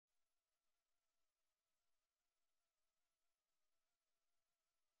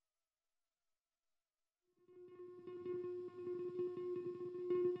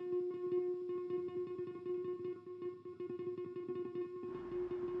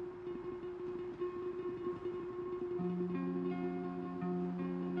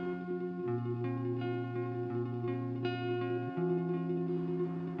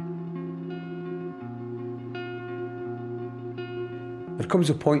There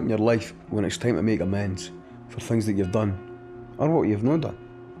comes a point in your life when it's time to make amends for things that you've done or what you've not done.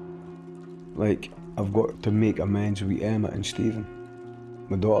 Like, I've got to make amends with Emma and Stephen,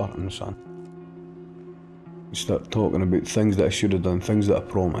 my daughter and my son. And start talking about things that I should have done, things that I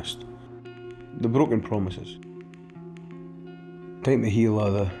promised. The broken promises. Time to heal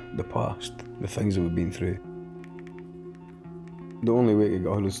all the past, the things that we've been through. The only way to get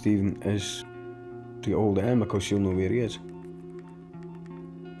hold of Stephen is to get hold of Emma because she'll know where he is.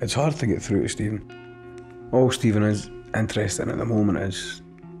 It's hard to get through to Stephen. All Stephen is interested in at the moment is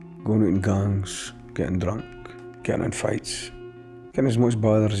going out in gangs, getting drunk, getting in fights, getting as much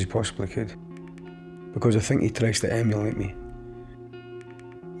bother as he possibly could. Because I think he tries to emulate me.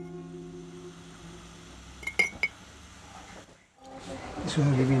 So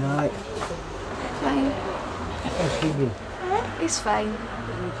have you been alright? Fine. How's he been? He's fine.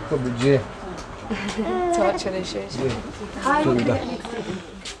 What about Jay? Torture issues. Hi.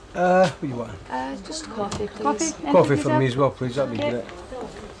 What do you want? Just coffee, please. Coffee for me as well, please. That'd be great. I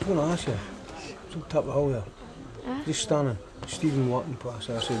want to ask you. It's on top of the hall there. Just standing. Stephen walking past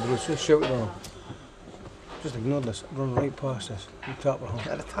us. I said, bro, just shout at him. Just ignore this. Run right past us. On top of the hall.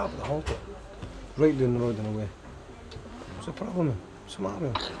 At the top of the hall. Right down the road and away. What's the problem, man? What's the matter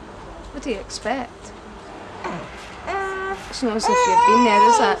with him? What do you expect? It's not as if you've been there,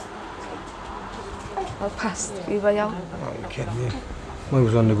 is it? I'll pass you by you. Oh, you're kidding me. Mine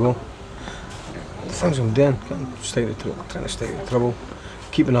was on the go. The things I'm doing, trying to stay out of trouble,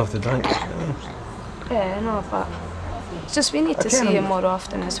 keeping off the drink. Yeah, I know, but it's just we need to see you more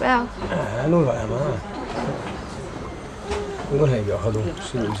often as well. I know that, man. I'm going to get a huddle,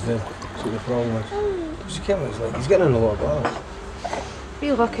 see what he's doing, see what the problem is. Just keep what he's like. He's getting in a lot of bother.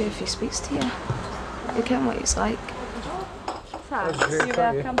 Be lucky if he speaks to you. You get what he's like. Thanks. You're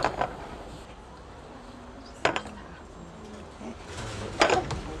welcome.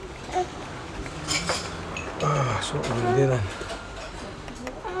 So what are we going to do then?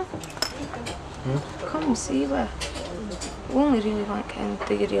 Come see her. We only really want kind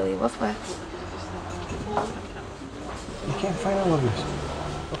that you really live with. You can't find all of this.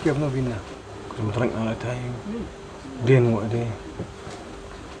 Okay, I've not been there. Because I'm drinking all the time, doing what I do.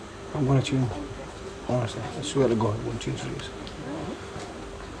 I'm going to tune. Honestly, I swear to God, I'm going to tune for you.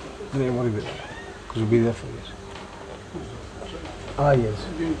 Don't even worry about it. Because we'll be there for you. Ah, yes.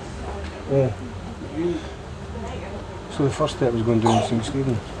 Yeah. So the first step was going down and see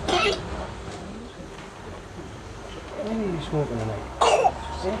Stephen. When are you smoking tonight?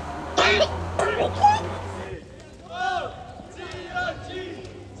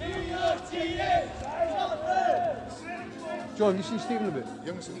 John, you seen Stephen a bit?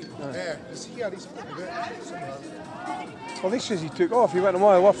 Young Stephen? Yeah, he's here, he's putting a bit somewhere. Well, this says he took off, he went a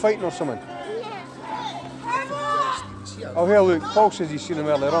mile, we're fighting or something. Oh, here, look, Paul says he's seen him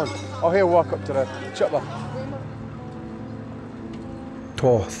earlier on. Oh, here, walk up to the chipper.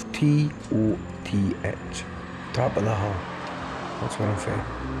 TOTH, T-O-T-H, top of the hill. That's where I'm from.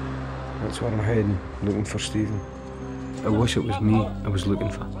 That's where I'm heading, looking for Stephen. I wish it was me I was looking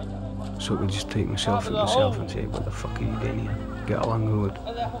for. So I could just take myself out myself and say, what the fuck are you doing here? Get along the road.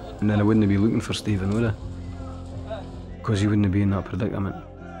 And then I wouldn't be looking for Stephen, would I? Because he wouldn't be in that predicament.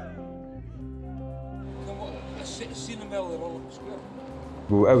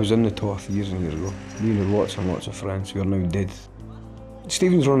 Well, I was in the TOTH years and years ago. Me and lots and lots of friends who are now dead.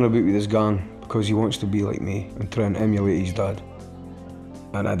 Stephen's running about with his gang because he wants to be like me and try and emulate his dad.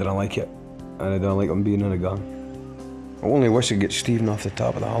 And I didn't like it. And I didn't like him being in a gang. I only wish I'd get Stephen off the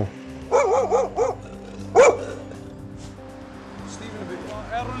top of the hill. Stephen,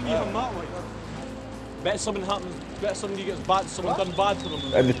 earlier you him that way. Bet something happens, bet somebody gets bad, someone done bad to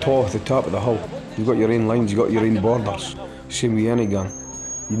them. At the top of the hill, you've got your own lines, you've got your own borders. Same with any gang.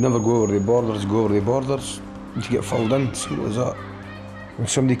 You'd never go over the borders, you get filled in, simple as that. When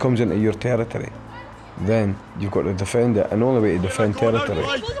somebody comes into your territory, then you've got to defend it, and the only way to defend territory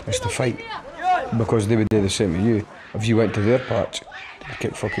is to fight. Because they would do the same to you. If you went to their patch, they'd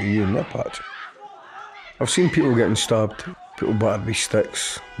kick fuck at you in their patch. I've seen people getting stabbed, people battered with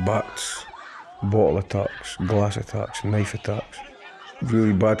sticks, bats, bottle attacks, glass attacks, knife attacks,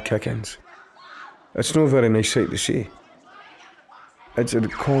 really bad kick-ins. It's no very nice sight to see. It's a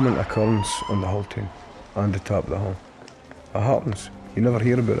common occurrence on the hill town and the top of the hill. It happens. You never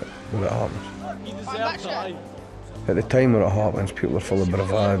hear about it, but it happens. At the time when it happens, people are full of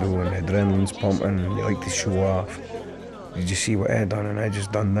bravado and adrenaline's pumping and you like to show off. Did you see what I done and I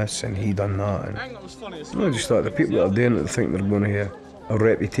just done this and he done that? And no, just that the people that are doing it think they're going to have a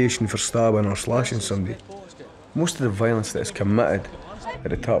reputation for stabbing or slashing somebody. Most of the violence that is committed at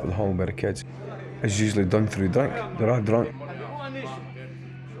the top of the hill by the kids is usually done through drink. They're all drunk.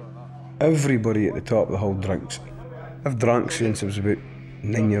 Everybody at the top of the hall drinks. I've drank since I was about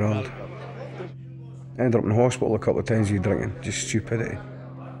 9-year-old. I ended up in the hospital a couple of times with drinking, just stupidity.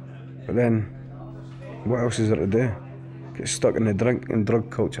 But then, what else is there to do? Get stuck in the drink and drug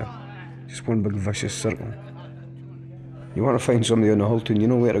culture. Just one big vicious circle. You want to find somebody on the Hulton, you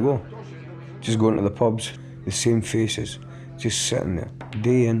know where to go. Just going to the pubs, the same faces, just sitting there,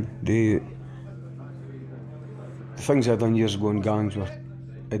 day in, day out. The things I done years ago in gangs were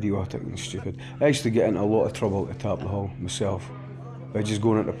idiotic and stupid. I used to get into a lot of trouble at the top of the hall myself. By just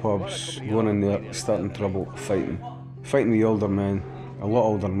going into pubs, going in there, starting trouble, fighting. Fighting the older men, a lot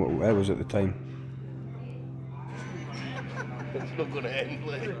older than what I was at the time. It's not going to end,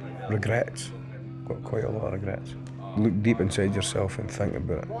 Blair. Regrets. Got quite a lot of regrets. Look deep inside yourself and think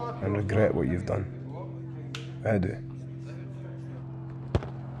about it and regret what you've done. I do.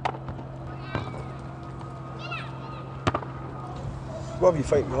 What have you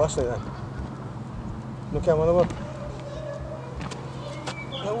fighting me last night then? No camera, what?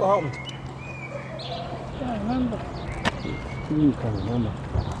 What happened? I can't remember. You can't remember.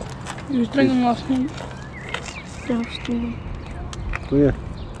 He was drinking last night. Devastating. Oh yeah.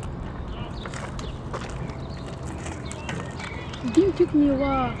 Dean took me a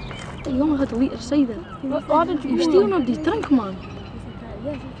while. You only had to wait aside then. Why did you go? Stealing all these drink, man.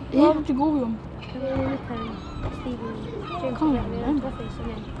 Why did you go with him? Can't remember.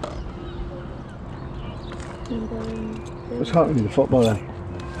 What's happening to the football then?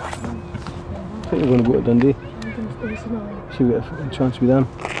 I think you're going to go to Dundee. See what a chance with them.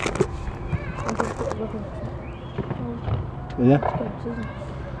 Yeah?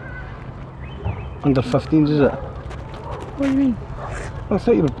 Under 15s, is it? What do you mean? I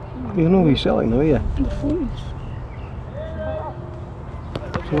thought you were know where you're selling now, yeah? The phones.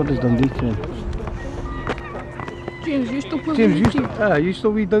 So what does Dundee train? James, you still play James, with you still, you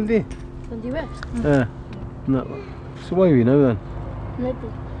still with Dundee? Dundee West? Yeah. No. So why are you now then? Maybe.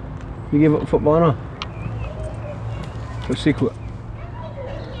 You gave up football now? What's the secret?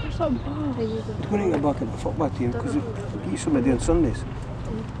 What's that bad? We're going to get back into the football team because you get somebody on Sundays.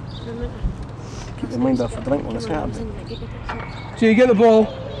 Keep your mind off the drink when it's happening. So you get the ball.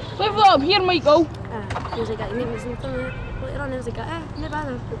 Leave that up here, Michael. He was like, you made me something later on. He was like, no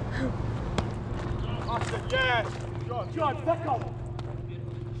bother. Yeah. John, pick up.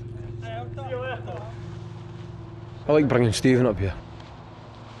 See you later. I like bringing Stephen up here.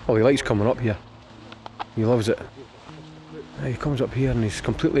 Well, he likes coming up here. He loves it. He comes up here and he's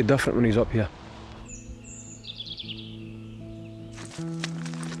completely different when he's up here.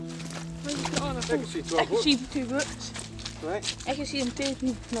 I can see 2 books. Right? I can see him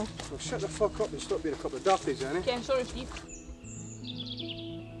taking. No. Well, shut the fuck up and stop being a couple of dirties, eh? Okay, I'm sorry, Steve.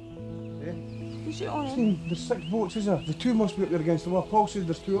 Yeah? You sit on it. There's 6 boats, is there? The 2 must be up there against the wall. Paul says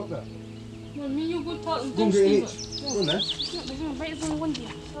there's 2 up there. Well, me and you go talk and Go and do get Steve. Go on then. There's no right on one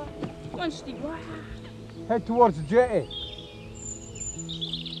here. Come on, Steve. Head towards the jetty.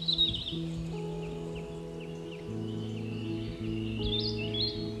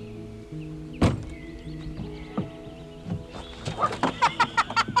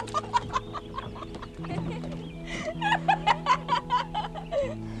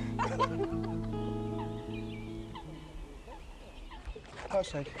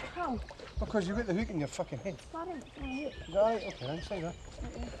 That's right. How? Because you've got the hook in your fucking head. Sorry, it's not here. Is that right? Okay, then say that.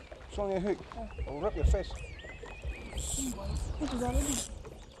 It's only a hook. I'll rip your face. What is that already?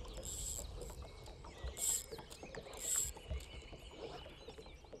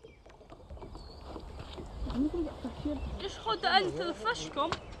 I'm gonna get fish here. Just hold it in till the fish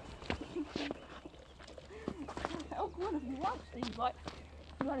come. I'll go in if you want, Steve, but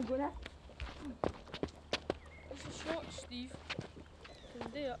you wanna go there? It's a shot, Steve.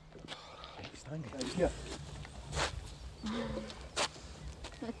 Can do it. Yeah.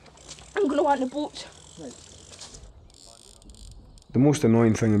 I'm gonna want the boat. Right. The most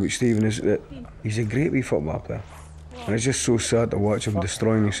annoying thing about Stephen is that he's a great wee football player. And it's just so sad to watch him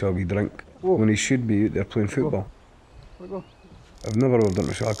destroying himself with drink when he should be out there playing football. I've never ever done it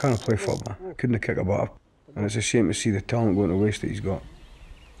myself. I can't play football. I couldn't kick a ball. And it's a shame to see the talent going to waste that he's got.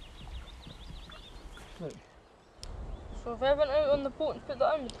 So if I went out on the boat and put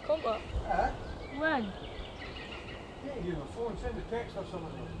that in, would you come back? When? Yeah, you a phone, send a text or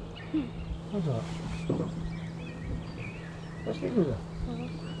something. What's that? What's that with it?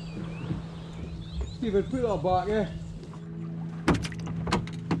 Stephen, put that back, yeah?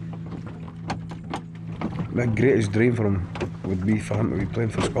 My greatest dream for him would be for him to be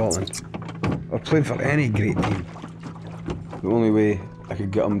playing for Scotland. Or playing for any great team. The only way I could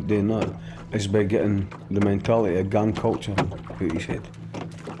get him doing that is by getting the mentality of gang culture out his head.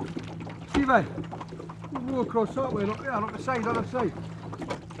 Stephen, we'll go across that way, up there, up the side, other side.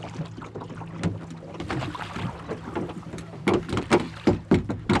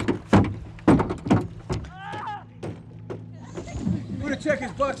 I'm going to check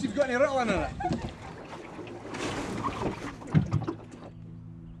his back, see if he's got any rattling in it.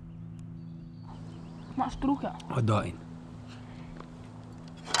 Not stroke it. I don't.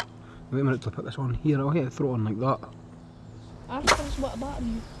 Wait a minute to put this on here, I'll hit it, throw it on like that. After this, what about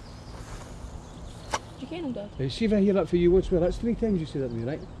you? You can him, Dad. See if I hear that for you once more, that's 3 times you said that to me,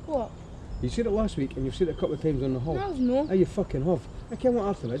 right? What? You said it last week and you've said it a couple of times on the hall. No. Oh, you fucking have. I can't what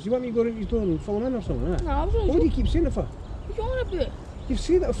Arthur is. You want me to go around his door and follow him in or something, innit? No, I was only What do you keep saying it for? What you on about? You've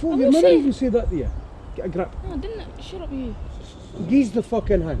said that before, I'm your not mother saying- even said that to you. Get a grip. No, I didn't. Shut up, you. Geese the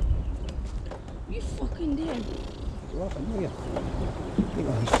fucking hand. You fucking did. You're laughing, are you? Think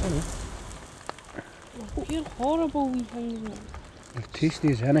of his funny. You're horrible, wee things, man. They're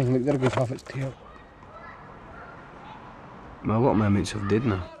tasty as anything. Look, there goes half its tail. Well, a lot of my mates have dead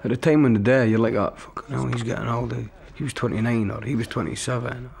now. At the time when they're there, you're like, oh, fucking hell, he's getting older. He was 29, or he was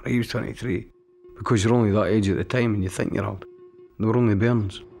 27, or he was 23. Because you're only that age at the time and you think you're old. They were only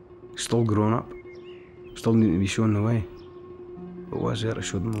bairns. Still growing up. Still needing to be shown the way. But was there to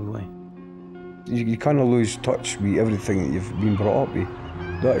show them the way? You kind of lose touch with everything that you've been brought up with.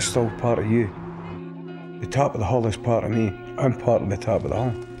 That is still part of you. The top of the hull is part of me. I'm part of the top of the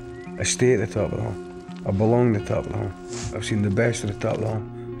hull. I stay at the top of the hull. I belong at the top of the hull. I've seen the best at the top of the hull.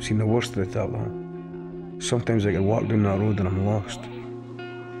 I've seen the worst at the top of the hull. Sometimes I can walk down that road and I'm lost.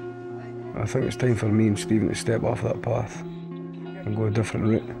 I think it's time for me and Stephen to step off that path and go a different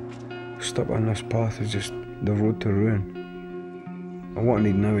route. Stuck on this path is just the road to ruin. And what I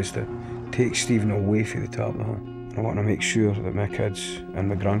need now is to take Stephen away from the top of the hill. I want to make sure that my kids and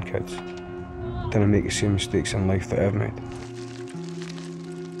my grandkids didn't make the same mistakes in life that I've made.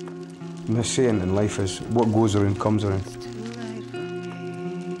 And the saying in life is, what goes around comes around.